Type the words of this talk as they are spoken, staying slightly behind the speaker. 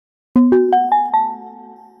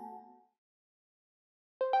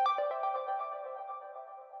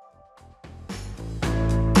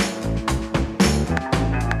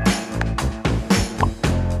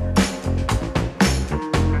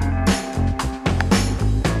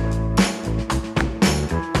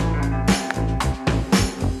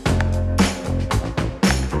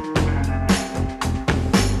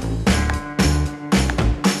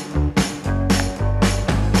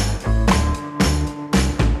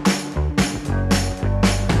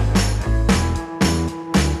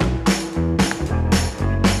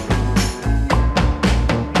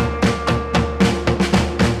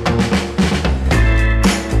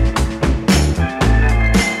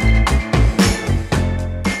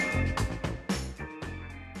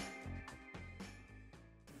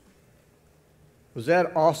Was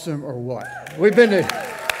that awesome or what? We've been to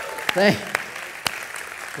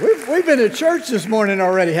church this morning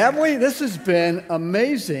already, haven't we? This has been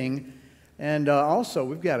amazing. And also,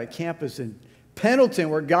 we've got a campus in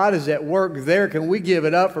Pendleton where God is at work there. Can we give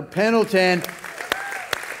it up for Pendleton?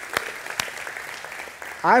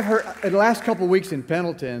 I've heard in the last couple of weeks in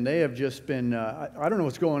Pendleton, they have just been, I don't know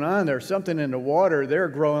what's going on. There's something in the water. They're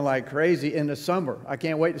growing like crazy in the summer. I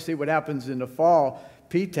can't wait to see what happens in the fall.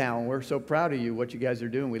 P-Town, we're so proud of you, what you guys are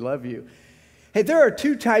doing. We love you. Hey, there are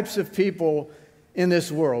two types of people in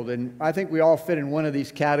this world, and I think we all fit in one of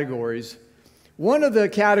these categories. One of the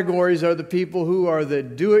categories are the people who are the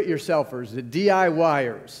do-it-yourselfers, the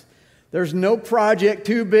DIYers. There's no project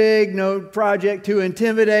too big, no project too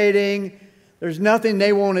intimidating. There's nothing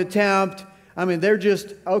they won't attempt. I mean, they're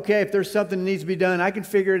just, okay, if there's something that needs to be done, I can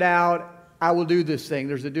figure it out. I will do this thing.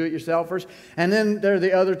 There's the do-it-yourselfers. And then there are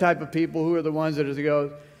the other type of people who are the ones that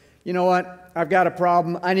go, you know what, I've got a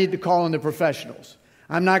problem. I need to call in the professionals.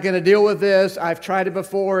 I'm not going to deal with this. I've tried it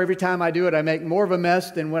before. Every time I do it, I make more of a mess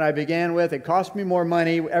than what I began with. It costs me more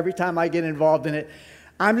money every time I get involved in it.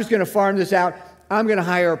 I'm just going to farm this out. I'm going to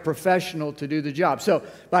hire a professional to do the job. So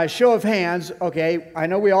by a show of hands, okay, I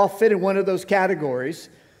know we all fit in one of those categories.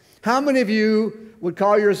 How many of you would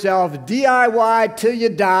call yourself DIY till you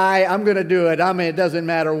die? I'm going to do it. I mean, it doesn't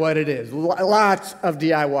matter what it is. Lots of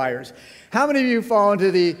DIYers. How many of you fall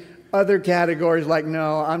into the other categories like,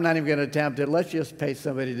 no, I'm not even going to attempt it. Let's just pay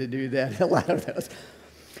somebody to do that. A lot of those.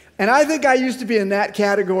 And I think I used to be in that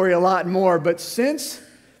category a lot more, but since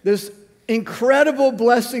this incredible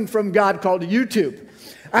blessing from God called YouTube,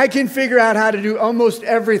 I can figure out how to do almost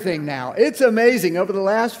everything now. It's amazing. Over the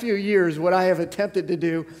last few years, what I have attempted to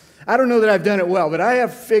do, I don't know that I've done it well, but I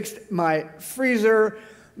have fixed my freezer,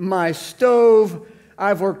 my stove.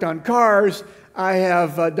 I've worked on cars. I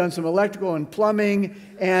have done some electrical and plumbing.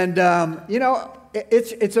 And, you know,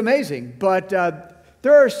 it's amazing. But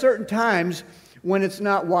there are certain times when it's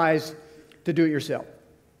not wise to do it yourself.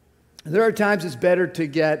 There are times it's better to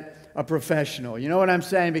get a professional. You know what I'm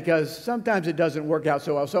saying? Because sometimes it doesn't work out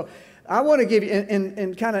so well. So I want to give you,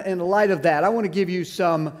 in kind of in light of that, I want to give you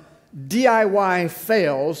some DIY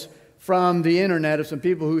fails from the internet of some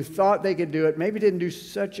people who thought they could do it, maybe didn't do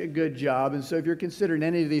such a good job. And so if you're considering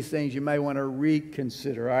any of these things, you may want to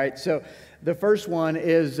reconsider, all right? So the first one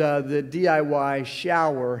is the DIY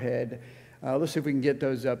shower head. Let's see if we can get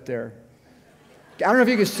those up there. I don't know if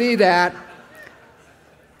you can see that.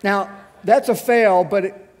 Now, that's a fail,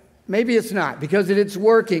 but maybe it's not, because it's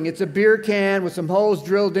working. It's a beer can with some holes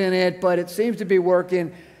drilled in it, but it seems to be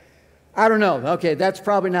working. I don't know. Okay, that's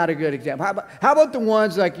probably not a good example. How about the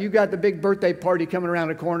ones like you got the big birthday party coming around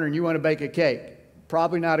the corner and you want to bake a cake?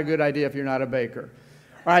 Probably not a good idea if you're not a baker.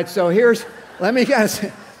 All right, so let me guys.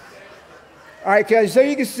 All right, guys, so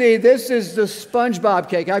you can see this is the SpongeBob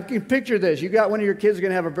cake. I can picture this. You got one of your kids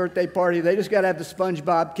going to have a birthday party. They just got to have the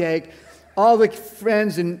SpongeBob cake. All the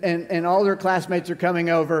friends and all their classmates are coming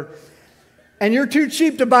over. And you're too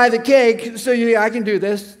cheap to buy the cake, so I can do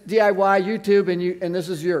this, DIY, YouTube, and this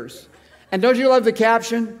is yours. And don't you love the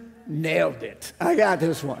caption? Nailed it. I got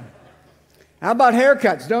this one. How about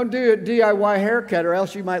haircuts? Don't do a DIY haircut or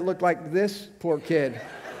else you might look like this poor kid.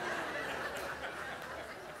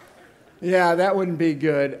 Yeah, that wouldn't be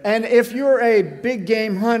good. And if you're a big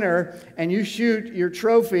game hunter and you shoot your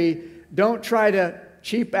trophy, don't try to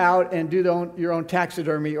cheap out and do your own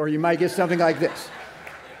taxidermy, or you might get something like this.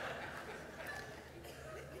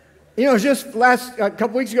 You know, just a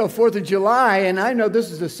couple weeks ago, 4th of July, and I know this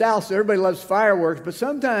is the South, so everybody loves fireworks, but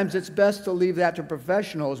sometimes it's best to leave that to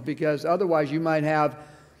professionals because otherwise you might have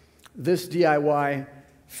this DIY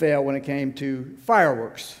fail when it came to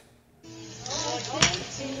fireworks.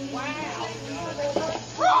 Wow.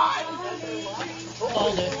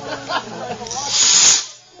 Hold it.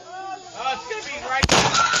 Oh, it's going to be right there.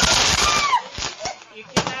 You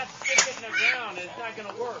cannot stick it in the ground. It's not going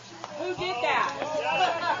to work. Who did that?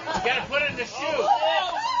 You got to put it in the chute.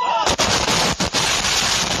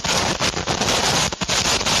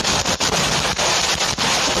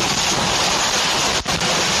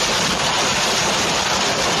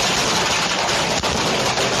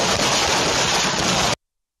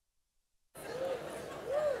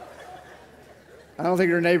 I don't think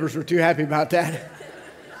your neighbors were too happy about that.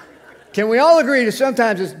 Can we all agree that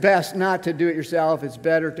sometimes it's best not to do it yourself? It's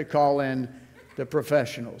better to call in the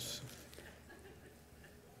professionals.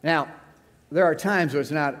 Now, there are times where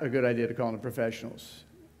it's not a good idea to call in the professionals.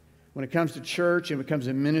 When it comes to church and when it comes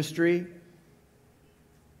to ministry,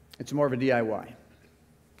 it's more of a DIY.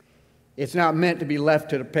 It's not meant to be left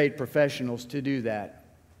to the paid professionals to do that.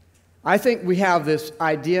 I think we have this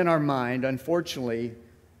idea in our mind, unfortunately,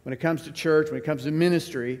 when it comes to church, when it comes to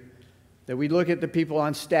ministry, that we look at the people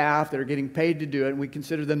on staff that are getting paid to do it, and we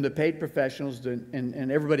consider them the paid professionals,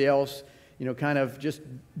 and everybody else, kind of just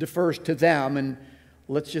defers to them, and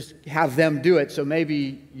let's just have them do it. So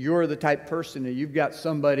maybe you're the type person that you've got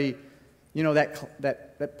somebody,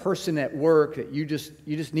 that person at work that you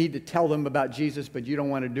just need to tell them about Jesus, but you don't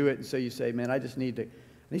want to do it, and so you say, man, I just need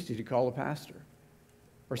to call a pastor,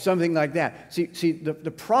 or something like that. See,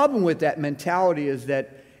 the problem with that mentality is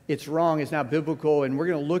that it's wrong, it's not biblical, and we're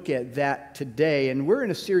going to look at that today. And we're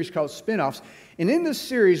in a series called Spinoffs, and in this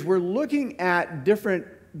series, we're looking at different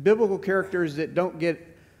biblical characters that don't get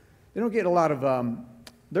a lot of,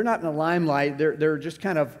 they're not in the limelight. They're just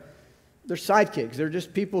kind of, they're sidekicks. They're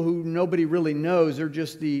just people who nobody really knows. They're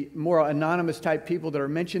just the more anonymous type people that are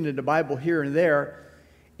mentioned in the Bible here and there.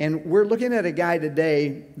 And we're looking at a guy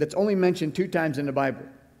today that's only mentioned 2 times in the Bible.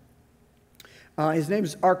 His name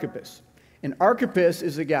is Archippus. And Archippus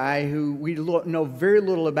is a guy who we know very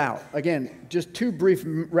little about. Again, just 2 brief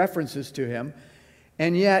references to him.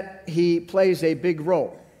 And yet, he plays a big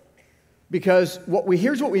role. Because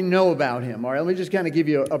here's what we know about him. All right, let me just kind of give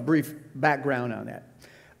you a brief background on that.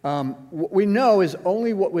 What we know is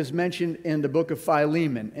only what was mentioned in the book of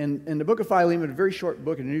Philemon. And in the book of Philemon, a very short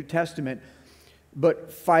book in the New Testament,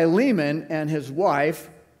 but Philemon and his wife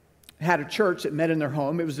had a church that met in their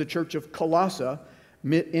home. It was the church of Colossae,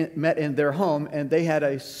 met in their home, and they had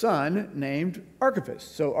a son named Archippus.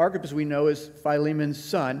 So Archippus, we know, is Philemon's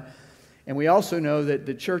son. And we also know that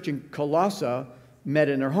the church in Colossae met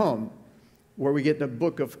in their home. Where we get the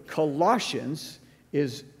book of Colossians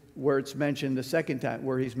is where it's mentioned the second time,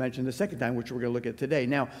 which we're going to look at today.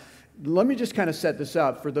 Now, let me just kind of set this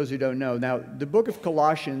up for those who don't know. Now, the book of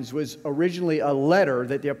Colossians was originally a letter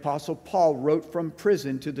that the Apostle Paul wrote from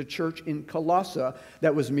prison to the church in Colossae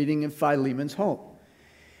that was meeting in Philemon's home.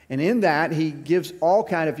 And in that, he gives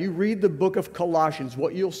if you read the book of Colossians,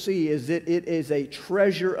 what you'll see is that it is a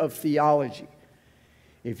treasure of theology.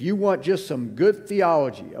 If you want just some good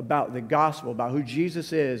theology about the gospel, about who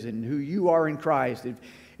Jesus is and who you are in Christ,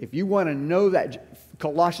 if you want to know that,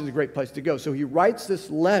 Colossians is a great place to go. So he writes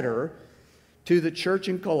this letter to the church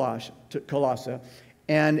in Colossae,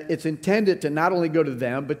 and it's intended to not only go to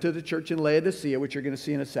them, but to the church in Laodicea, which you're going to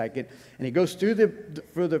see in a second. And he goes through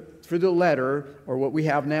the letter, or what we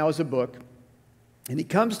have now as a book, and he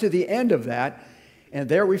comes to the end of that, and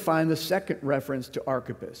there we find the second reference to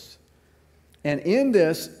Archippus. And in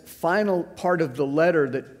this final part of the letter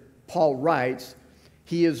that Paul writes,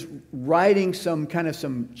 he is writing some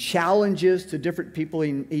challenges to different people.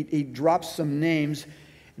 He drops some names.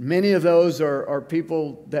 Many of those are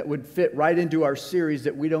people that would fit right into our series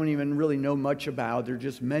that we don't even really know much about. They're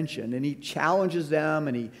just mentioned. And he challenges them,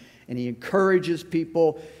 and he encourages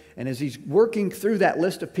people. And as he's working through that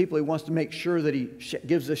list of people he wants to make sure that he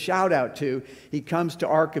gives a shout out to, he comes to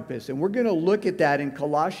Archippus. And we're going to look at that in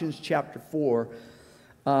Colossians chapter 4.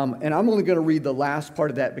 And I'm only going to read the last part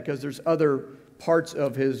of that because there's other parts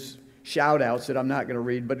of his shout outs that I'm not going to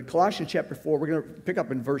read. But in Colossians chapter 4, we're going to pick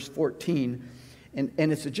up in verse 14. And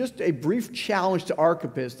it's just a brief challenge to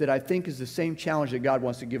Archippus that I think is the same challenge that God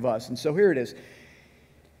wants to give us. And so here it is.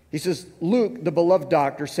 He says, Luke, the beloved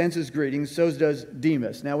doctor, sends his greetings, so does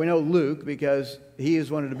Demas. Now we know Luke because he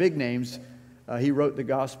is one of the big names. He wrote the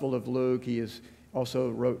Gospel of Luke. He also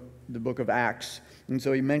wrote the book of Acts. And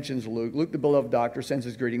so he mentions Luke. Luke, the beloved doctor, sends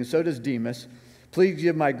his greetings, so does Demas. Please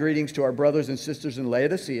give my greetings to our brothers and sisters in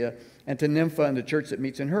Laodicea and to Nympha and the church that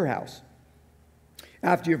meets in her house.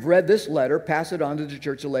 After you've read this letter, pass it on to the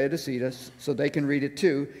church of Laodicea so they can read it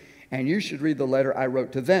too. And you should read the letter I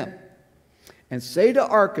wrote to them. And say to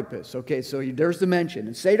Archippus, okay, so there's the mention.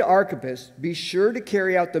 And say to Archippus, be sure to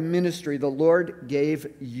carry out the ministry the Lord gave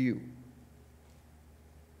you.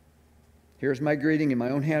 Here's my greeting in my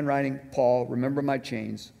own handwriting. Paul, remember my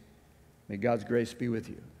chains. May God's grace be with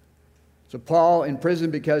you. So Paul, in prison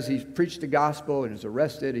because he's preached the gospel and is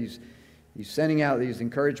arrested, he's sending out these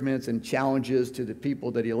encouragements and challenges to the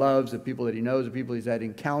people that he loves, the people that he knows, the people he's had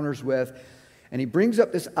encounters with. And he brings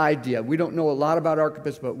up this idea. We don't know a lot about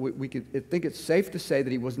Archippus, but we think it's safe to say that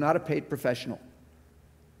he was not a paid professional.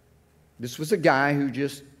 This was a guy who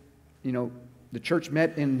just, the church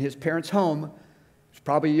met in his parents' home. He's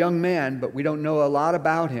probably a young man, but we don't know a lot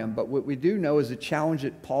about him. But what we do know is the challenge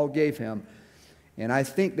that Paul gave him. And I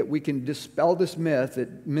think that we can dispel this myth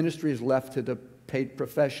that ministry is left to the paid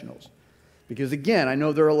professionals. Because again, I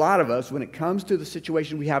know there are a lot of us, when it comes to the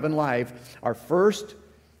situation we have in life, our first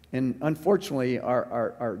and unfortunately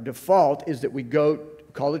our default is that we go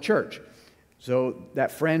call the church. So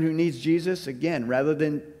that friend who needs Jesus, again, rather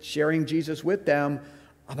than sharing Jesus with them,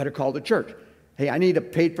 I better call the church. Hey, I need a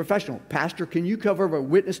paid professional. Pastor, can you cover a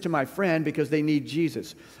witness to my friend because they need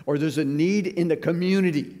Jesus? Or there's a need in the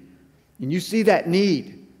community, and you see that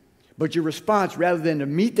need. But your response, rather than to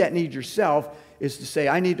meet that need yourself, is to say,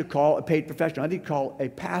 I need to call a paid professional. I need to call a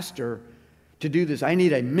pastor to do this. I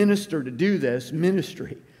need a minister to do this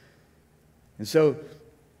ministry. And so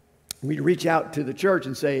we reach out to the church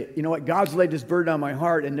and say, you know what, God's laid this burden on my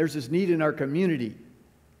heart, and there's this need in our community.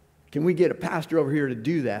 Can we get a pastor over here to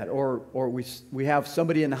do that? Or we have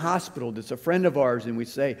somebody in the hospital that's a friend of ours, and we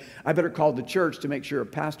say, I better call the church to make sure a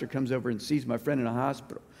pastor comes over and sees my friend in a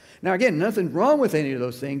hospital. Now, again, nothing wrong with any of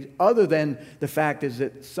those things other than the fact is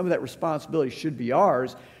that some of that responsibility should be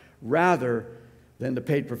ours rather than the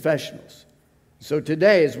paid professionals. So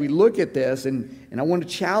today, as we look at this, and I want to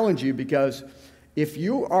challenge you, because if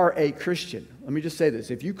you are a Christian, let me just say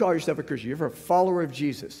this. If you call yourself a Christian, you're a follower of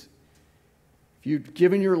Jesus, if you've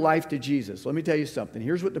given your life to Jesus, let me tell you something.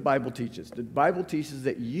 Here's what the Bible teaches. The Bible teaches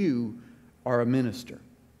that you are a minister.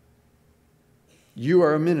 You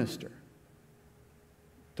are a minister.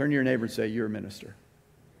 Turn to your neighbor and say, you're a minister.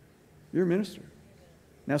 You're a minister.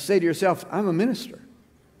 Now say to yourself, I'm a minister.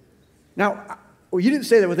 Now, well, you didn't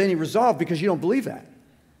say that with any resolve because you don't believe that.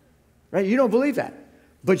 Right? You don't believe that.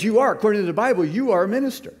 But you are, according to the Bible, you are a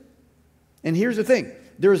minister. And here's the thing.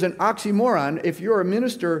 There is an oxymoron. If you're a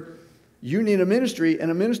minister, you need a ministry,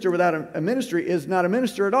 and a minister without a ministry is not a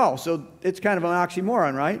minister at all. So it's kind of an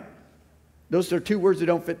oxymoron, right? Those are two words that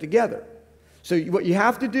don't fit together. So what you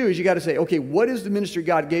have to do is you got to say, okay, what is the ministry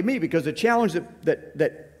God gave me? Because the challenge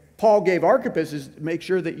that Paul gave Archippus is to make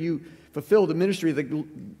sure that you fulfill the ministry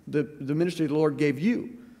the ministry the Lord gave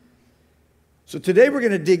you. So today we're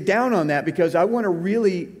going to dig down on that, because I want to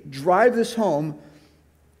really drive this home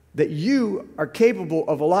that you are capable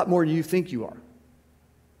of a lot more than you think you are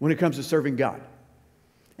when it comes to serving God.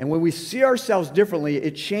 And when we see ourselves differently,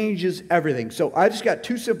 it changes everything. So I just got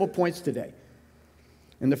two simple points today.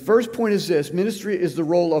 And the first point is this: ministry is the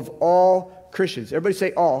role of all Christians. Everybody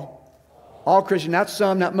say all. All Christians, not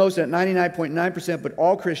some, not most, not 99.9%, but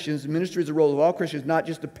all Christians. Ministry is the role of all Christians, not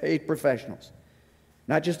just the paid professionals.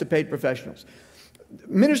 Not just the paid professionals.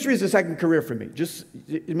 Ministry is a second career for me. Just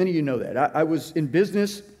many of you know that. I was in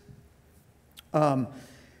business, had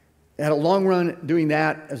a long run doing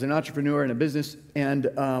that as an entrepreneur in a business, and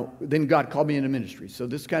then God called me into ministry. So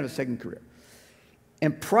this is kind of a second career.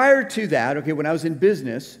 And prior to that, okay, when I was in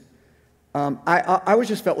business, I always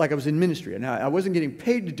just felt like I was in ministry. And I wasn't getting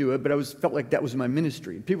paid to do it, but I felt like that was my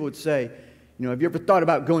ministry. And people would say, you know, have you ever thought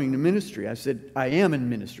about going to ministry? I said, I am in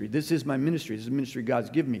ministry. This is my ministry. This is the ministry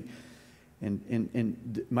God's given me.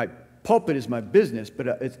 And my pulpit is my business, but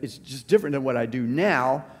it's just different than what I do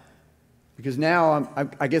now, because now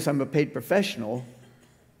I guess I'm a paid professional,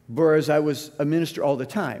 whereas I was a minister all the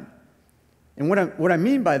time. And what I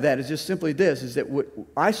mean by that is just simply this, is that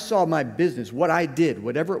I saw my business, what I did,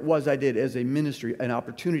 whatever it was I did, as a ministry, an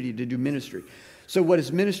opportunity to do ministry. So what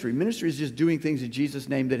is ministry? Ministry is just doing things in Jesus'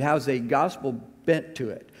 name that has a gospel bent to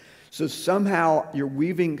it. So somehow you're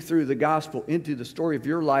weaving through the gospel into the story of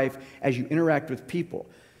your life as you interact with people.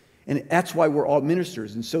 And that's why we're all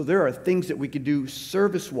ministers. And so there are things that we could do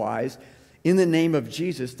service-wise in the name of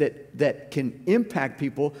Jesus that can impact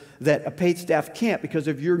people that a paid staff can't, because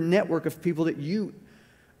of your network of people that you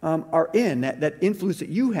are in, that influence that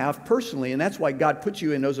you have personally. And that's why God puts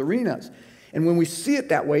you in those arenas. And when we see it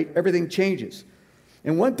that way, everything changes.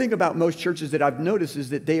 And one thing about most churches that I've noticed is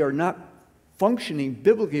that they are not functioning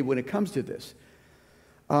biblically when it comes to this.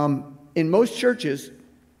 In most churches,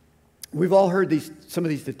 we've all heard some of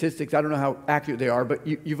these statistics. I don't know how accurate they are, but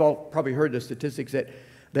you've all probably heard the statistics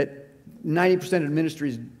that 90% of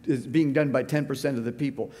ministry is being done by 10% of the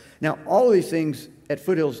people. Now, all of these things at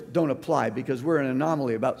Foothills don't apply, because we're an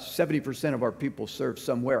anomaly. About 70% of our people serve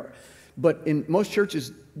somewhere. But in most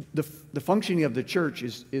churches, the functioning of the church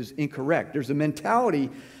is incorrect. There's a mentality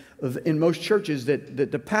in most churches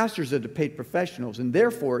that the pastors are the paid professionals, and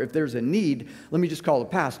therefore, if there's a need, let me just call a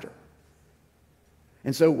pastor.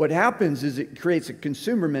 And so what happens is it creates a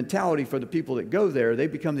consumer mentality for the people that go there. They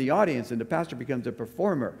become the audience, and the pastor becomes a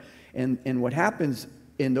performer. And what happens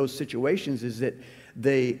in those situations is that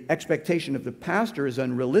the expectation of the pastor is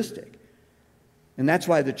unrealistic. And that's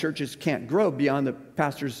why the churches can't grow beyond the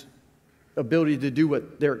pastor's ability to do what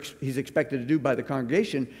he's expected to do by the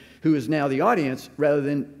congregation, who is now the audience, rather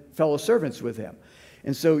than fellow servants with him.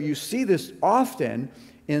 And so you see this often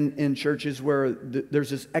in churches where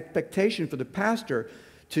there's this expectation for the pastor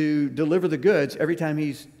to deliver the goods every time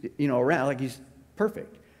he's around, like he's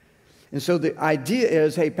perfect. And so the idea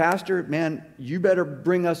is, hey, pastor, man, you better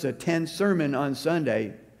bring us a 10 sermon on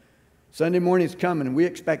Sunday, Sunday morning's coming, and we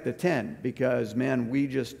expect a 10 because, man,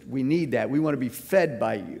 we need that. We want to be fed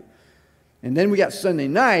by you. And then we got Sunday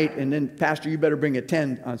night, and then, Pastor, you better bring a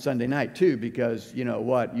 10 on Sunday night too, because you know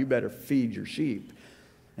what? You better feed your sheep.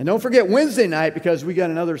 And don't forget Wednesday night, because we got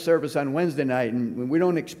another service on Wednesday night, and we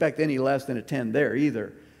don't expect any less than a 10 there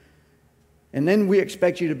either. And then we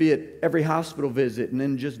expect you to be at every hospital visit and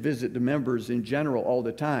then just visit the members in general all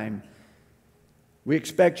the time. We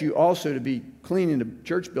expect you also to be cleaning the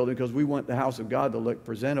church building because we want the house of God to look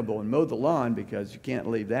presentable, and mow the lawn because you can't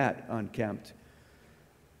leave that unkempt.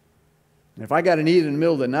 And if I got a need in the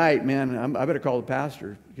middle of the night, man, I better call the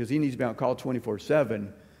pastor because he needs to be on call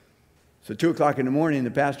 24/7. So 2 o'clock in the morning,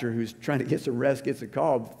 the pastor who's trying to get some rest gets a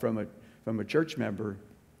call from a church member.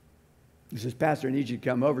 He says, Pastor, I need you to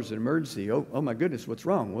come over. It's an emergency. Oh my goodness, what's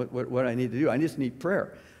wrong? What do I need to do? I just need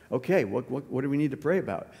prayer. Okay, what do we need to pray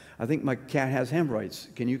about? I think my cat has hemorrhoids.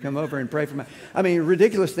 Can you come over and pray for my... I mean,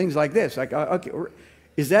 ridiculous things like this. Like, okay,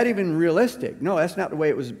 is that even realistic? No, that's not the way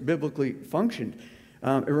it was biblically functioned.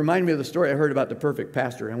 It reminded me of the story I heard about the perfect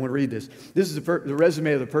pastor. I want to read this. This is the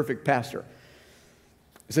resume of the perfect pastor.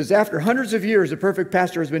 It says, after hundreds of years, the perfect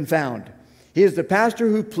pastor has been found. He is the pastor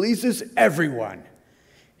who pleases everyone.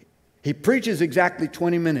 He preaches exactly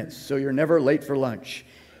 20 minutes, so you're never late for lunch.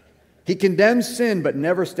 He condemns sin, but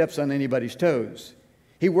never steps on anybody's toes.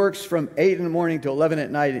 He works from 8 in the morning to 11 at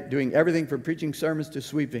night, doing everything from preaching sermons to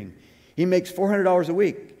sweeping. He makes $400 a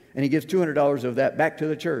week, and he gives $200 of that back to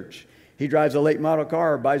the church. He drives a late model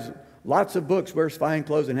car, buys lots of books, wears fine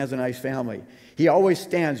clothes, and has a nice family. He always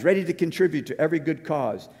stands ready to contribute to every good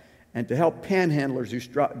cause and to help panhandlers who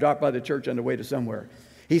drop by the church on the way to somewhere.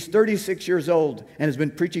 He's 36 years old and has been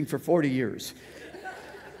preaching for 40 years.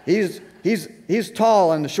 He's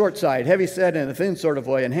tall on the short side, heavy-set in a thin sort of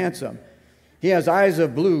way, and handsome. He has eyes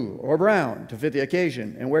of blue or brown to fit the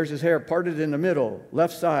occasion and wears his hair parted in the middle,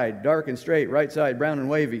 left side, dark and straight, right side, brown and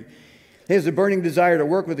wavy. He has a burning desire to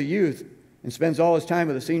work with the youth and spends all his time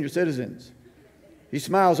with the senior citizens. He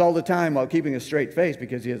smiles all the time while keeping a straight face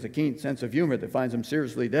because he has a keen sense of humor that finds him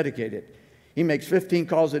seriously dedicated. He makes 15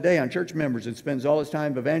 calls a day on church members and spends all his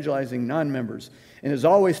time evangelizing non-members and is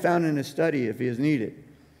always found in his study if he is needed.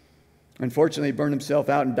 Unfortunately, he burned himself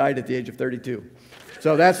out and died at the age of 32.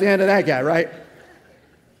 So that's the end of that guy, right?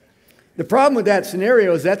 The problem with that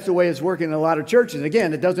scenario is that's the way it's working in a lot of churches.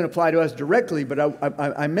 Again, it doesn't apply to us directly, but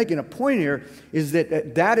I'm making a point here is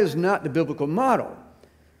that that is not the biblical model.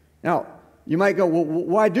 Now, you might go, well,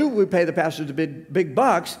 why do we pay the pastors the big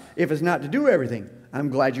bucks if it's not to do everything? I'm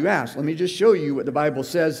glad you asked. Let me just show you what the Bible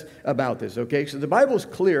says about this, okay? So the Bible is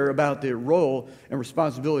clear about the role and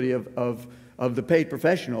responsibility of the paid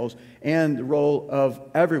professionals and the role of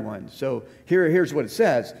everyone. So here's what it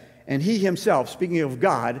says. And he himself, speaking of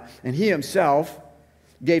God, and he himself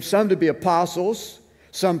gave some to be apostles,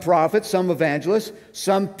 some prophets, some evangelists,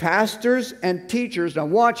 some pastors and teachers. Now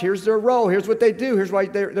watch, here's their role. Here's what they do. Here's why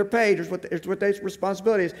they're paid. Here's what their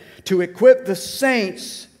responsibility is. To equip the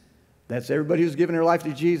saints. That's everybody who's given their life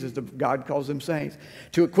to Jesus. God calls them saints.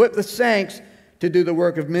 To equip the saints to do the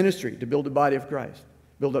work of ministry, to build the body of Christ.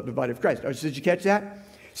 Build up the body of Christ. Did you catch that?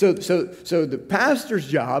 So the pastor's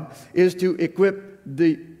job is to equip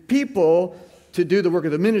the people to do the work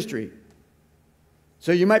of the ministry.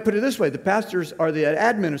 So you might put it this way. The pastors are the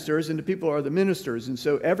administrators and the people are the ministers. And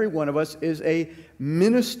so every one of us is a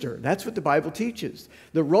minister. That's what the Bible teaches.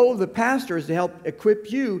 The role of the pastor is to help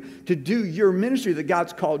equip you to do your ministry that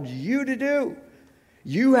God's called you to do.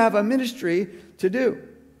 You have a ministry to do.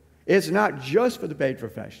 It's not just for the paid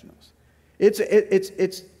professionals.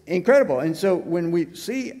 It's incredible. And so when we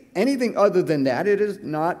see anything other than that, it is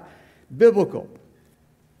not biblical.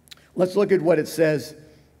 Let's look at what it says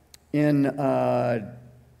in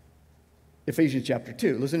Ephesians chapter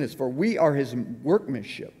 2. Listen to this. For we are his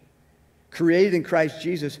workmanship, created in Christ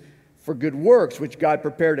Jesus for good works, which God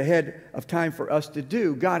prepared ahead of time for us to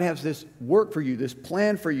do. God has this work for you, this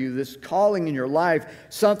plan for you, this calling in your life,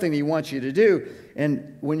 something he wants you to do.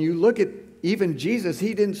 And when you look at even Jesus,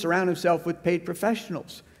 he didn't surround himself with paid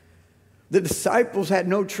professionals. The disciples had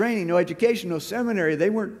no training, no education, no seminary. They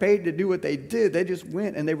weren't paid to do what they did. They just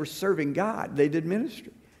went and they were serving God. They did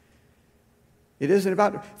ministry. It isn't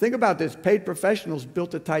about, think about this. Paid professionals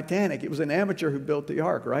built the Titanic. It was an amateur who built the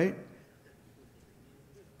ark, right?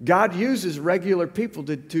 God uses regular people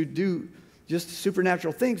to do just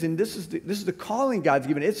supernatural things. And this is the calling God's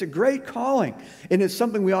given. It's a great calling. And it's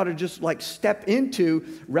something we ought to just like step into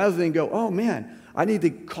rather than go, oh man, I need to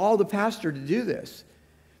call the pastor to do this.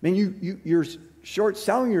 I mean, you're short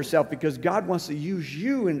selling yourself because God wants to use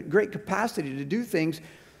you in great capacity to do things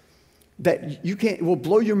that you can't, it will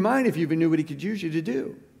blow your mind if you even knew what he could use you to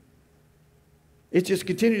do. It's just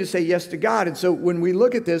continue to say yes to God. And so when we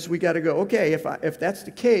look at this, we got to go, okay, if that's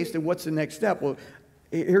the case, then what's the next step? Well,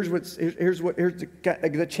 here's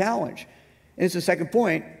the challenge. And it's the second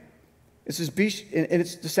point. It says, and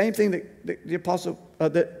it's the same thing that the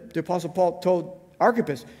Apostle Paul told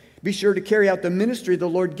Archippus. Be sure to carry out the ministry the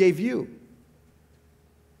Lord gave you.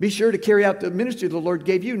 Be sure to carry out the ministry the Lord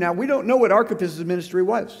gave you. Now, we don't know what Archippus' ministry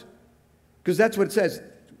was, because that's what it says.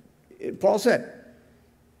 Paul said,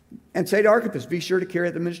 and say to Archippus, be sure to carry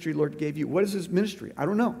out the ministry the Lord gave you. What is his ministry? I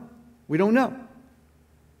don't know. We don't know.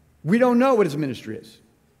 We don't know what his ministry is.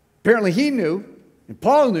 Apparently he knew, and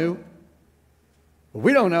Paul knew, but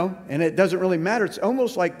we don't know, and it doesn't really matter. It's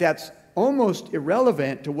almost like that's almost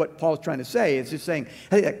irrelevant to what Paul's trying to say. It's just saying,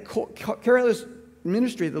 hey, that careless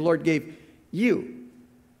ministry the Lord gave you,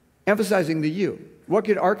 emphasizing the you. What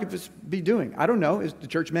could Archippus be doing? I don't know. Is the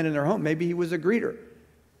church men in their home? Maybe he was a greeter.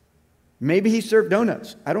 Maybe he served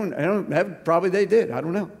donuts. Probably they did. I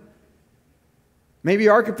don't know. Maybe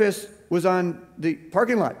Archippus was on the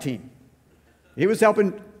parking lot team. He was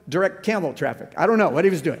helping direct camel traffic. I don't know what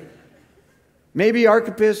he was doing. Maybe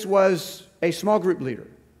Archippus was a small group leader.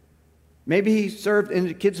 Maybe he served in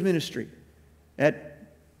the kids' ministry at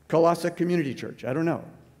Colossa Community Church. I don't know.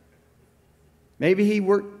 Maybe he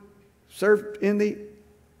served in the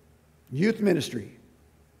youth ministry.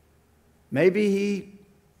 Maybe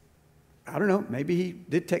maybe he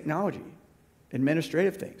did technology,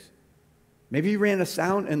 administrative things. Maybe he ran a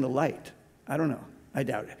sound and the light. I don't know. I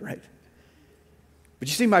doubt it, right? But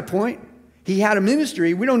you see my point? He had a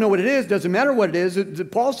ministry. We don't know what it is. Doesn't matter what it is.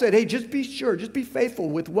 Paul said, hey, just be sure. Just be faithful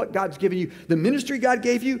with what God's given you. The ministry God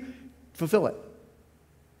gave you, fulfill it.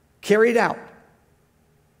 Carry it out.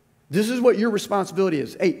 This is what your responsibility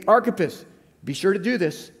is. Hey, Archippus, be sure to do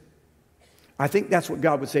this. I think that's what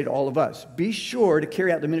God would say to all of us. Be sure to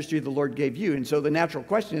carry out the ministry the Lord gave you. And so the natural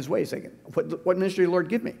question is, wait a second, what ministry did the Lord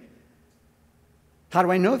give me? How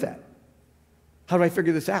do I know that? How do I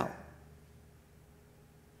figure this out?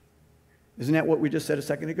 Isn't that what we just said a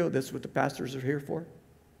second ago? That's what the pastors are here for?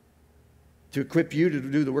 To equip you to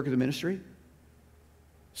do the work of the ministry?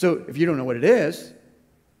 So if you don't know what it is,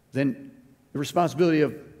 then the responsibility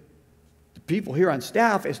of the people here on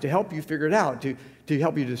staff is to help you figure it out, to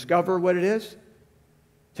help you discover what it is,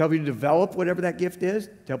 to help you develop whatever that gift is,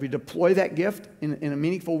 to help you deploy that gift in a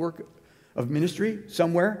meaningful work of ministry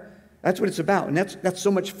somewhere. That's what it's about. And that's so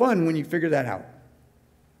much fun when you figure that out.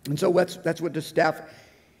 And so that's what the staff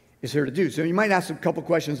is here to do. So you might ask a couple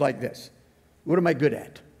questions like this. What am I good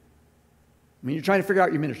at? I mean, you're trying to figure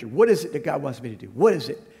out your ministry. What is it that God wants me to do? What is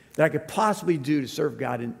it that I could possibly do to serve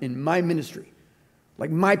God in my ministry?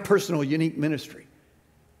 Like my personal, unique ministry.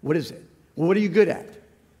 What is it? Well, what are you good at?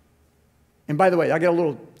 And by the way, I got a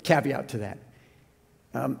little caveat to that.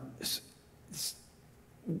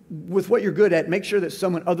 With what you're good at, make sure that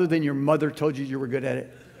someone other than your mother told you were good at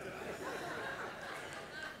it.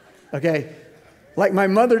 Okay? Like my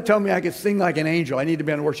mother told me I could sing like an angel. I need to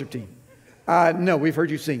be on a worship team. No, we've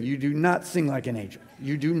heard you sing. You do not sing like an angel.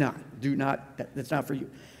 You do not. Do not. That's not for you.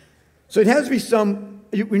 So it has to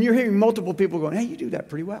be when you're hearing multiple people going, hey, you do that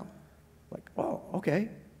pretty well. Like, oh, okay.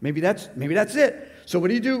 Maybe that's it. So what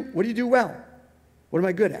do you do? What do you do well? What am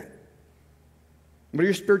I good at? What are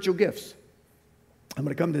your spiritual gifts? I'm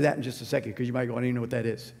going to come to that in just a second, because you might go, I don't even know what that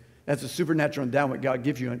is. That's a supernatural endowment God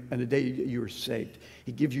gives you on the day you are saved.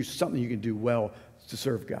 He gives you something you can do well to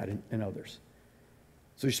serve God and others.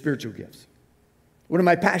 So your spiritual gifts. What am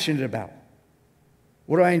I passionate about?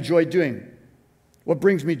 What do I enjoy doing? What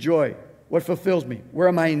brings me joy? What fulfills me? Where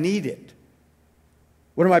am I needed?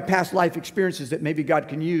 What are my past life experiences that maybe God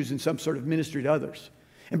can use in some sort of ministry to others?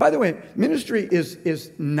 And by the way, ministry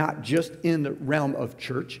is not just in the realm of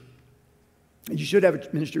church. You should have a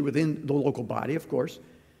ministry within the local body, of course,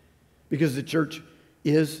 because the church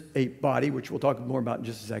is a body, which we'll talk more about in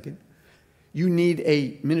just a second. You need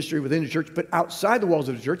a ministry within the church, but outside the walls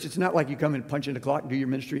of the church, it's not like you come and punch in the clock, do your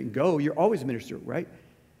ministry, and go. You're always a minister, right?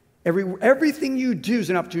 Everything you do is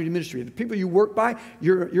an opportunity to ministry. The people you work by,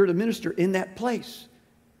 you're the minister in that place.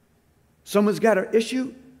 Someone's got an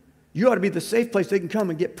issue, you ought to be the safe place they can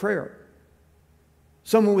come and get prayer.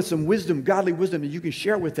 Someone with some wisdom, godly wisdom, that you can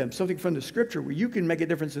share with them, something from the scripture where you can make a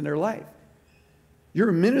difference in their life. You're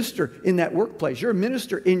a minister in that workplace. You're a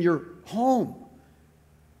minister in your home.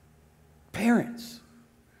 Parents,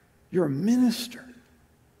 you're a minister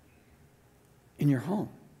in your home.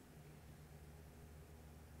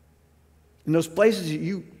 In those places that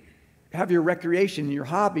you have your recreation and your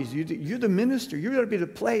hobbies, you're the minister. You're going to be the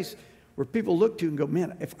place where people look to and go,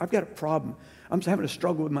 man, if I've got a problem, I'm just having a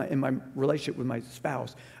struggle in my relationship with my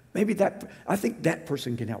spouse, I think that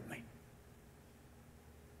person can help me.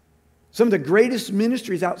 Some of the greatest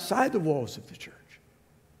ministries outside the walls of the church.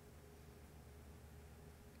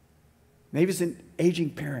 Maybe it's an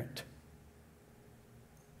aging parent.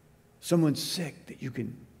 Someone sick that you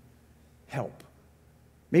can help.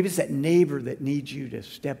 Maybe it's that neighbor that needs you to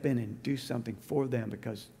step in and do something for them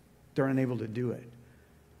because they're unable to do it.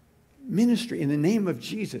 Ministry in the name of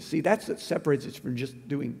Jesus. See, that's what separates us from just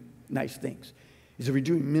doing nice things. Is if we're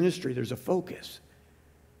doing ministry, there's a focus.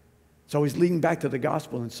 It's always leading back to the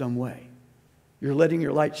gospel in some way. You're letting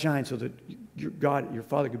your light shine so that your God, your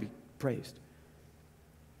Father, could be praised.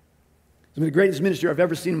 Some of the greatest ministry I've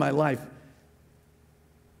ever seen in my life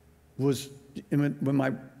was when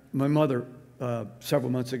my mother,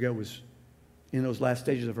 several months ago, was in those last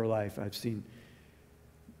stages of her life. I've seen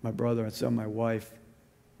my brother and some of my wife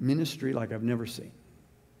ministry like I've never seen.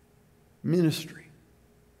 Ministry,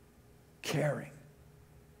 caring,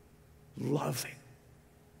 loving,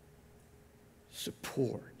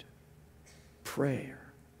 support,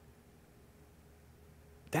 prayer.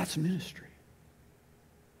 That's ministry.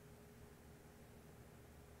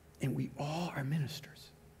 And we all are ministers.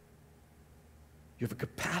 You have a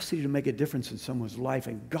capacity to make a difference in someone's life,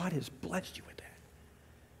 and God has blessed you with that.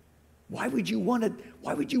 Why would you want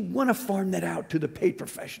to farm that out to the paid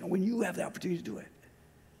professional when you have the opportunity to do it?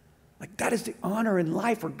 Like, that is the honor in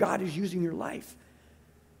life where God is using your life.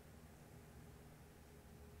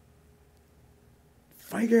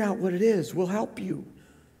 Figure out what it is. We'll help you.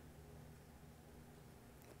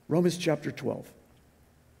 Romans chapter 12.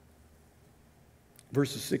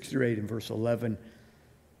 Verses 6 through 8 and verse 11.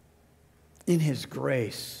 In His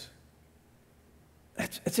grace.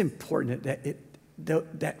 That's important,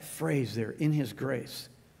 that phrase there, in His grace.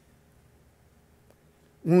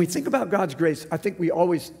 When we think about God's grace, I think we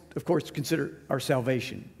always, of course, consider our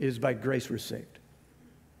salvation. It is by grace we're saved.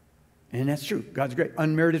 And that's true. God's grace,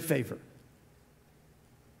 unmerited favor.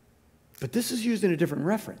 But this is used in a different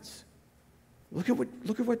reference. Look at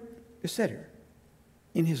what is said here.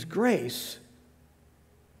 In His grace,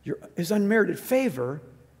 His unmerited favor,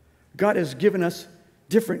 God has given us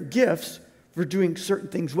different gifts for doing certain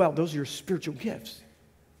things well. Those are your spiritual gifts.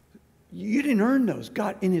 You didn't earn those.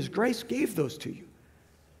 God, in His grace, gave those to you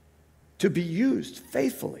to be used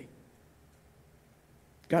faithfully.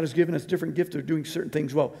 God has given us different gifts of doing certain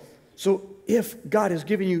things well. So if God has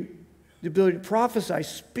given you the ability to prophesy,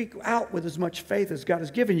 speak out with as much faith as God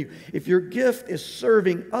has given you. If your gift is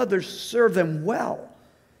serving others, serve them well.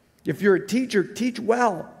 If you're a teacher, teach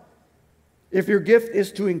well. If your gift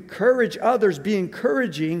is to encourage others, be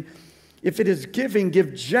encouraging. If it is giving,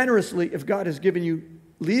 give generously. If God has given you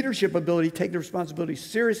leadership ability, take the responsibility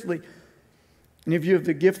seriously. And if you have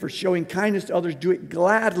the gift for showing kindness to others, do it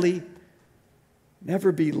gladly.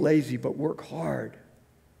 Never be lazy, but work hard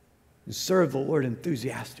and serve the Lord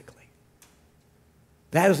enthusiastically.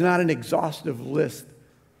 That is not an exhaustive list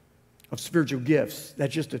of spiritual gifts.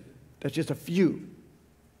 That's just a few.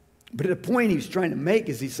 But the point he's trying to make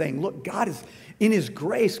is he's saying, look, God is, in His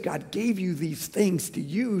grace, God gave you these things to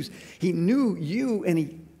use. He knew you and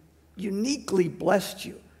He uniquely blessed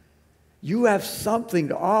you. You have something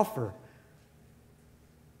to offer.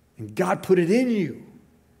 And God put it in you.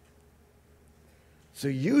 So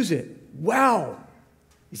use it well.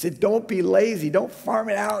 He said, don't be lazy. Don't farm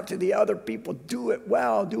it out to the other people. Do it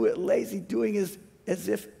well. Do it lazy. Doing as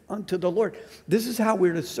if unto the Lord. This is how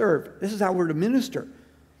we're to serve. This is how we're to minister.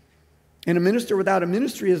 And a minister without a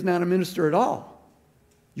ministry is not a minister at all.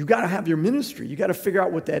 You got to have your ministry. You got to figure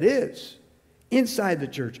out what that is. Inside the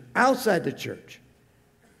church, outside the church.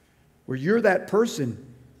 Where you're that person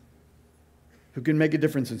who can make a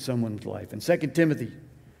difference in someone's life. In 2 Timothy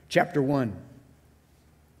chapter 1,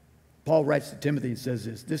 Paul writes to Timothy and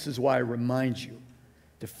says this is why I remind you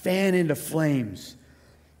to fan into flames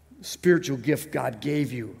the spiritual gift God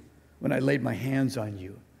gave you when I laid my hands on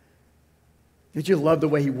you. Did you love the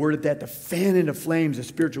way he worded that? To fan into flames the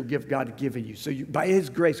spiritual gift God had given you. So by His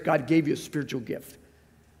grace, God gave you a spiritual gift.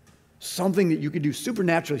 Something that you can do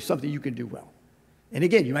supernaturally, something you can do well. And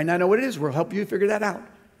again, you might not know what it is. We'll help you figure that out.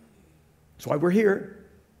 That's why we're here.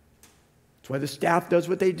 That's why the staff does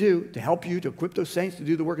what they do, to help you, to equip those saints to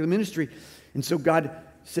do the work of the ministry. And so God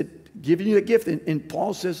said, giving you a gift. And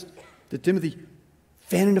Paul says to Timothy,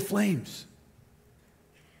 fan into flames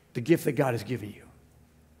the gift that God has given you.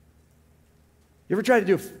 You ever try to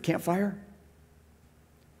do a campfire?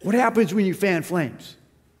 What happens when you fan flames?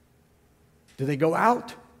 Do they go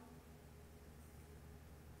out?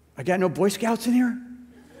 I got no Boy Scouts in here?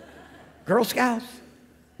 Girl Scouts?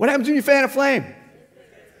 What happens when you fan a flame?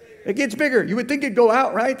 It gets bigger. You would think it'd go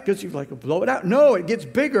out, right? Because you'd like to blow it out. No, it gets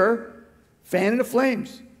bigger. Fan into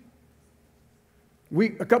flames.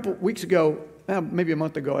 A couple weeks ago, maybe a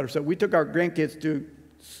month ago or so, we took our grandkids to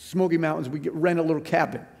Smoky Mountains. We rent a little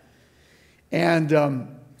cabin. And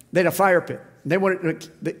they had a fire pit. The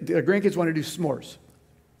grandkids wanted to do s'mores.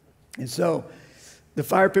 And so the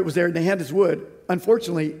fire pit was there, and they had this wood.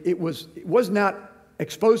 Unfortunately, it was not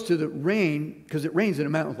exposed to the rain, because it rains in the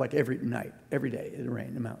mountains like every night, every day it rained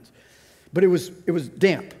in the mountains. But it was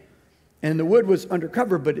damp. And the wood was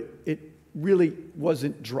undercover, but it really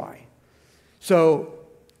wasn't dry. So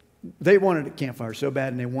they wanted a campfire so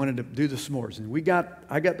bad, and they wanted to do the s'mores. And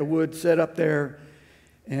I got the wood set up there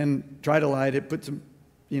and tried to light it, put some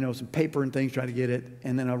paper and things, try to get it.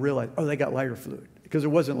 And then I realized, they got lighter fluid, because it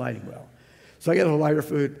wasn't lighting well. So I got a lighter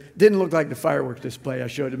fluid. Didn't look like the fireworks display I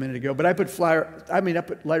showed a minute ago, but I put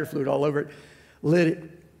lighter fluid all over it, lit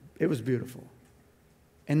it. It was beautiful.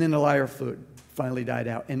 And then the lighter fluid finally died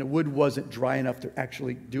out, and the wood wasn't dry enough to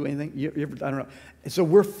actually do anything. I don't know. And so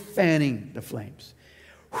we're fanning the flames.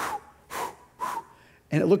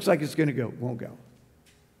 And it looks like it's going to go. Won't go.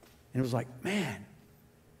 And it was like, man,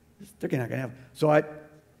 they're not going to have. So I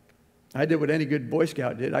did what any good Boy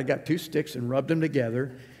Scout did. I got 2 sticks and rubbed them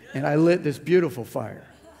together, and I lit this beautiful fire.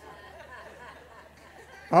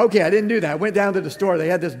 Okay, I didn't do that. I went down to the store. They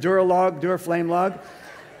had this Duraflame log.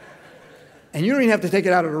 And you don't even have to take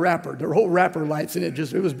it out of the wrapper. The whole wrapper lights in it.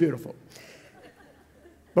 It was beautiful.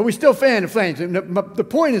 But we still fan the flames. And the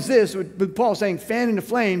point is this, with Paul saying, fanning the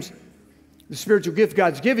flames, the spiritual gift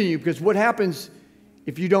God's given you, because what happens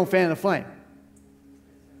if you don't fan the flame?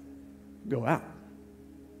 Go out.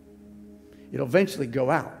 It'll eventually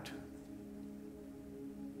go out.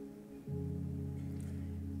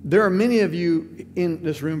 There are many of you in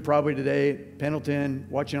this room probably today, Pendleton,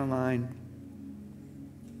 watching online.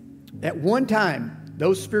 At one time,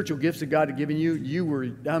 those spiritual gifts that God had given you,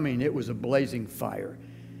 it was a blazing fire.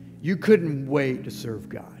 You couldn't wait to serve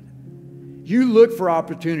God. You looked for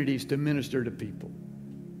opportunities to minister to people.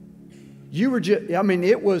 Nobody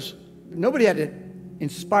had to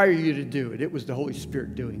inspire you to do it. It was the Holy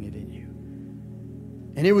Spirit doing it in you.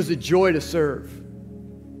 And it was a joy to serve.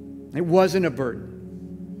 It wasn't a burden.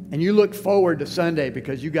 And you looked forward to Sunday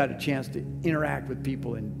because you got a chance to interact with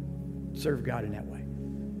people and serve God in that way.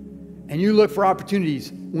 And you look for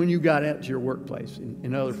opportunities when you got out to your workplace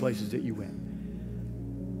and other places that you went.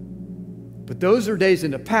 But those are days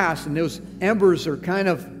in the past, and those embers are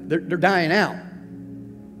they're dying out.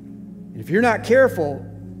 And if you're not careful,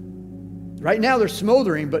 right now they're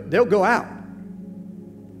smoldering, but they'll go out.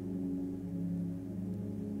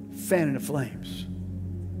 Fanning the flames.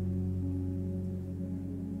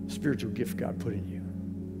 Spiritual gift God put in you.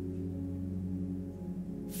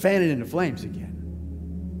 Fan it in the flames again.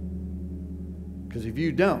 Because if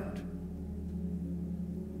you don't,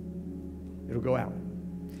 it'll go out.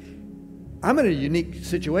 I'm in a unique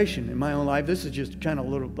situation in my own life. This is just kind of a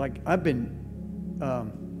little, like I've been,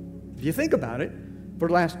 if you think about it, for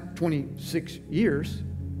the last 26 years,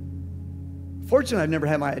 fortunately, I've never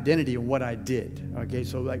had my identity in what I did. Okay,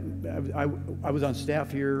 so like I was on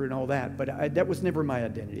staff here and all that, but that was never my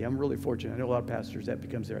identity. I'm really fortunate. I know a lot of pastors, that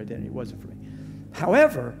becomes their identity. It wasn't for me.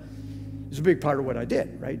 However, it's a big part of what I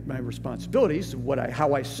did, right? My responsibilities,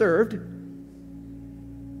 how I served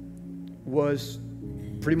was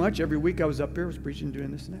pretty much every week I was up here, was preaching,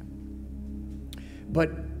 doing this and that.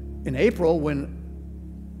 But in April, when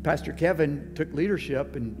Pastor Kevin took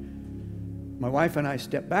leadership and my wife and I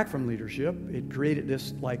stepped back from leadership, it created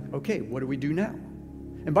this like, okay, what do we do now?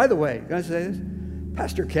 And by the way, can I say this?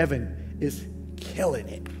 Pastor Kevin is killing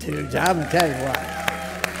it, dude. I'm going to tell you what.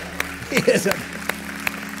 He is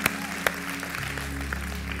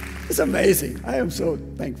it's amazing. I am so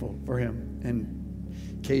thankful for him and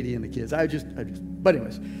Katie and the kids. But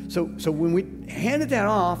anyways, so when we handed that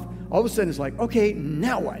off, all of a sudden it's like, okay,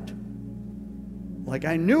 now what? Like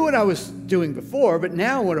I knew what I was doing before, but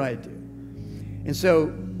now what do I do? And so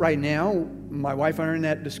right now, my wife and I are in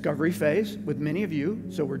that discovery phase with many of you.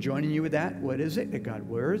 So we're joining you with that. What is it that God,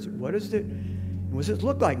 where is it? What does it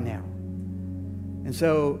look like now? And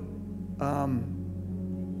so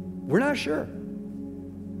we're not sure.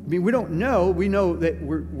 I mean, we don't know. We know that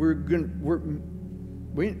we're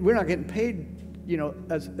not getting paid,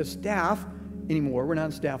 as staff anymore. We're not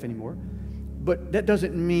on staff anymore. But that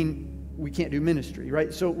doesn't mean we can't do ministry,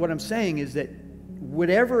 right? So what I'm saying is that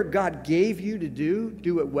whatever God gave you to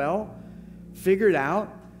do it well, figure it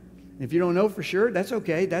out. And if you don't know for sure, that's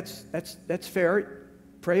okay. That's fair.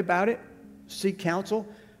 Pray about it. Seek counsel.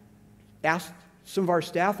 Ask some of our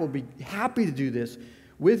staff. Will be happy to do this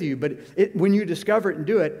with you. But when you discover it and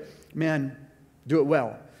do it, man, do it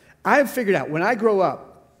well. I've figured out when I grow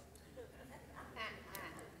up,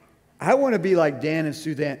 I want to be like Dan and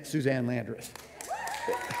Suzanne Landreth.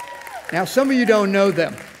 Now, some of you don't know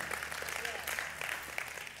them.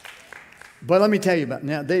 But let me tell you about it.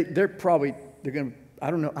 Now, they're going to,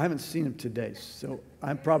 I don't know, I haven't seen them today, so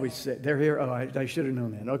I'm probably sick. They're here. Oh, I should have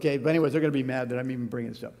known that. Okay, but anyways, they're going to be mad that I'm even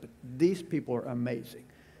bringing this up. But these people are amazing.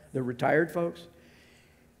 They're retired folks,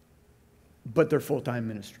 but they're full-time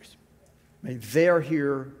ministries. I mean, they're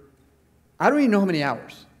here, I don't even know how many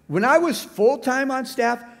hours. When I was full-time on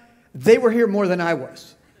staff, they were here more than I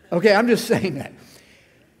was. Okay, I'm just saying that.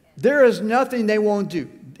 There is nothing they won't do.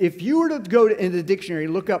 If you were to go in the dictionary,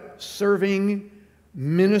 look up serving,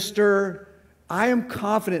 minister, I am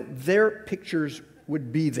confident their pictures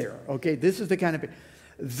would be there. Okay, this is the kind of,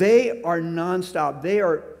 they are nonstop. They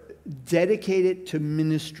are dedicated to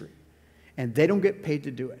ministry, and they don't get paid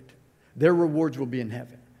to do it. Their rewards will be in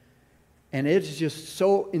heaven. And it's just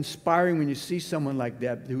so inspiring when you see someone like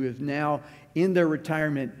that who is now in their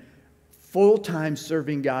retirement, full-time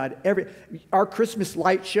serving God. Our Christmas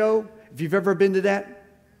light show, if you've ever been to that,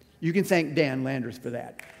 you can thank Dan Landers for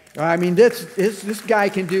that. I mean, this guy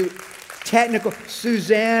can do technical.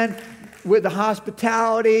 Suzanne with the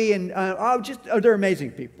hospitality, and they're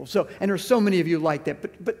amazing people. So, and there's so many of you like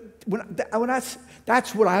that. But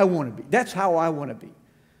that's what I want to be. That's how I want to be,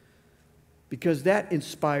 because that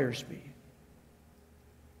inspires me.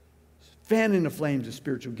 Fan in the flames the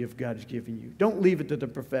spiritual gift God has given you. Don't leave it to the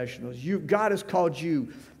professionals. God has called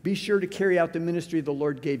you. Be sure to carry out the ministry the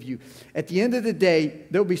Lord gave you. At the end of the day,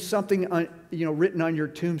 there'll be something written on your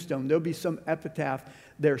tombstone. There'll be some epitaph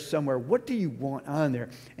there somewhere. What do you want on there?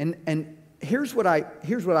 And here's what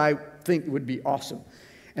I think would be awesome.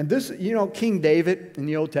 And this, King David in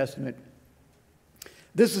the Old Testament,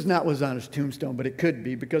 this is not what's on his tombstone, but it could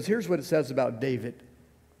be, because here's what it says about David.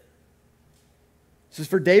 It says,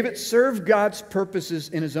 for David served God's purposes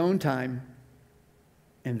in his own time,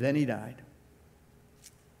 and then he died.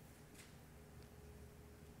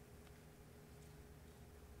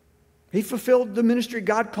 He fulfilled the ministry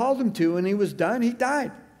God called him to, and he was done. He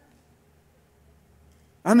died.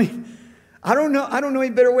 I mean, I don't know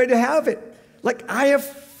any better way to have it. Like, I have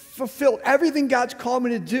fulfilled everything God's called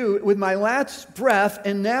me to do with my last breath,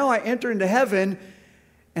 and now I enter into heaven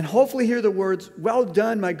and hopefully hear the words, well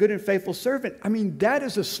done, my good and faithful servant. I mean, that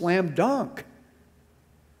is a slam dunk.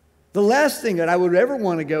 The last thing that I would ever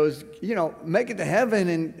want to go is, make it to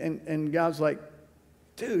heaven, and God's like,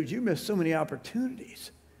 dude, you missed so many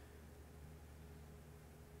opportunities.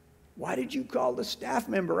 Why did you call the staff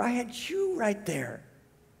member? I had you right there.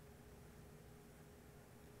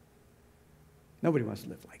 Nobody wants to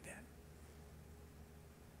live like that.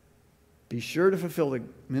 Be sure to fulfill the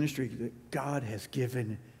ministry that God has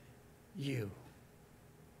given you.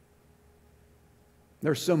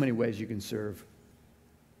 There are so many ways you can serve.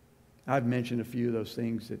 I've mentioned a few of those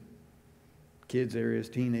things, that kids areas,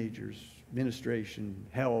 teenagers, administration,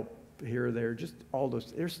 help, here or there, just all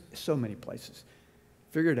those. There's so many places.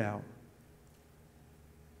 Figure it out.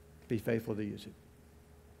 Be faithful to use it.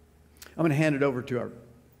 I'm going to hand it over to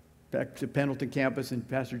back to Pendleton campus, and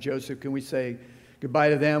Pastor Joseph. Can we say goodbye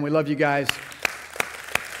to them? We love you guys.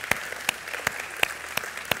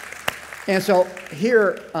 And so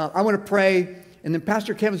here, I want to pray, and then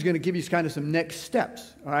Pastor Kevin's going to give you kind of some next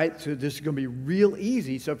steps, all right? So this is going to be real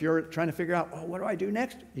easy. So if you're trying to figure out, what do I do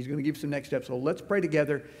next? He's going to give you some next steps. So let's pray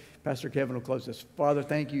together. Pastor Kevin will close this. Father,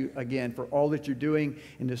 thank you again for all that you're doing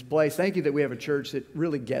in this place. Thank you that we have a church that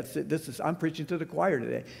really gets it. I'm preaching to the choir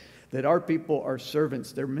today, that our people are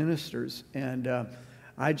servants, they're ministers. And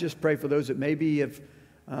I just pray for those that maybe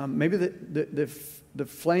the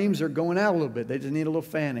flames are going out a little bit. They just need a little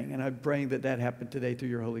fanning. And I'm praying that happened today through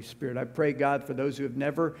your Holy Spirit. I pray, God, for those who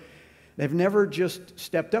they've never just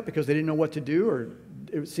stepped up because they didn't know what to do, or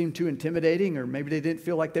it seemed too intimidating, or maybe they didn't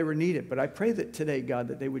feel like they were needed. But I pray that today, God,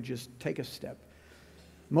 that they would just take a step.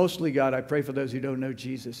 Mostly, God, I pray for those who don't know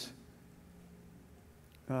Jesus.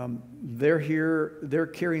 They're here, they're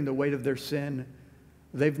carrying the weight of their sin.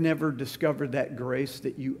 They've never discovered that grace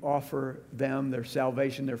that you offer them, their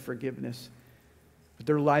salvation, their forgiveness. But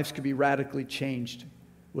their lives could be radically changed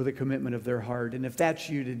with a commitment of their heart. And if that's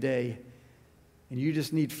you today, and you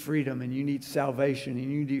just need freedom, and you need salvation,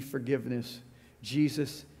 and you need forgiveness,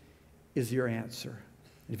 Jesus is your answer.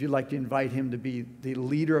 If you'd like to invite him to be the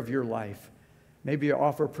leader of your life, maybe you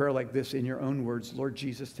offer a prayer like this in your own words. Lord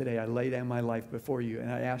Jesus, today I lay down my life before you,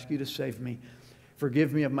 and I ask you to save me.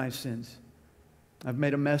 Forgive me of my sins. I've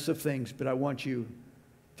made a mess of things, but I want you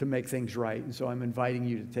to make things right. And so I'm inviting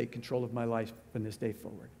you to take control of my life from this day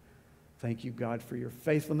forward. Thank you, God, for your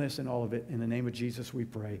faithfulness and all of it. In the name of Jesus, we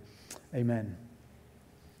pray. Amen.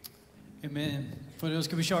 Amen. For those,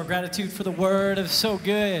 can we show our gratitude for the word? It was so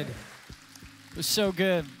good. It was so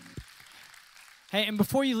good. Hey, and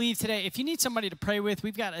before you leave today, if you need somebody to pray with,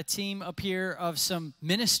 we've got a team up here of some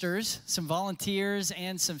ministers, some volunteers,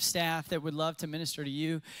 and some staff that would love to minister to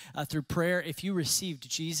you through prayer. If you received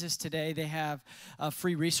Jesus today, they have a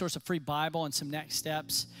free resource, a free Bible, and some next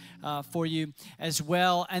steps for you as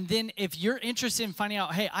well. And then if you're interested in finding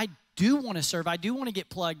out, hey, I do want to serve, I do want to get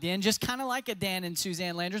plugged in, just kind of like a Dan and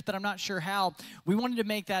Suzanne Landers, but I'm not sure how. We wanted to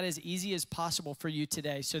make that as easy as possible for you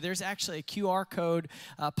today. So there's actually a QR code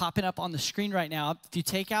popping up on the screen right now. If you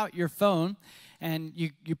take out your phone and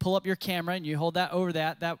you pull up your camera and you hold that over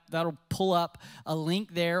that'll pull up a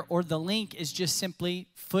link there, or the link is just simply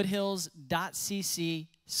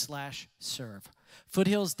foothills.cc/serve.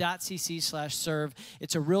 foothills.cc/serve.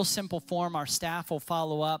 It's a real simple form. Our staff will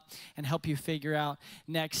follow up and help you figure out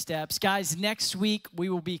next steps. Guys, next week we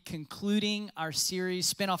will be concluding our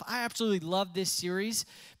series spinoff. I absolutely love this series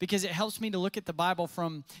because it helps me to look at the Bible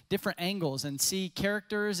from different angles and see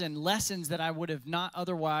characters and lessons that I would have not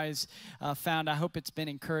otherwise found. I hope it's been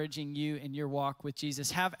encouraging you in your walk with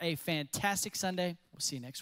Jesus. Have a fantastic Sunday. We'll see you next week.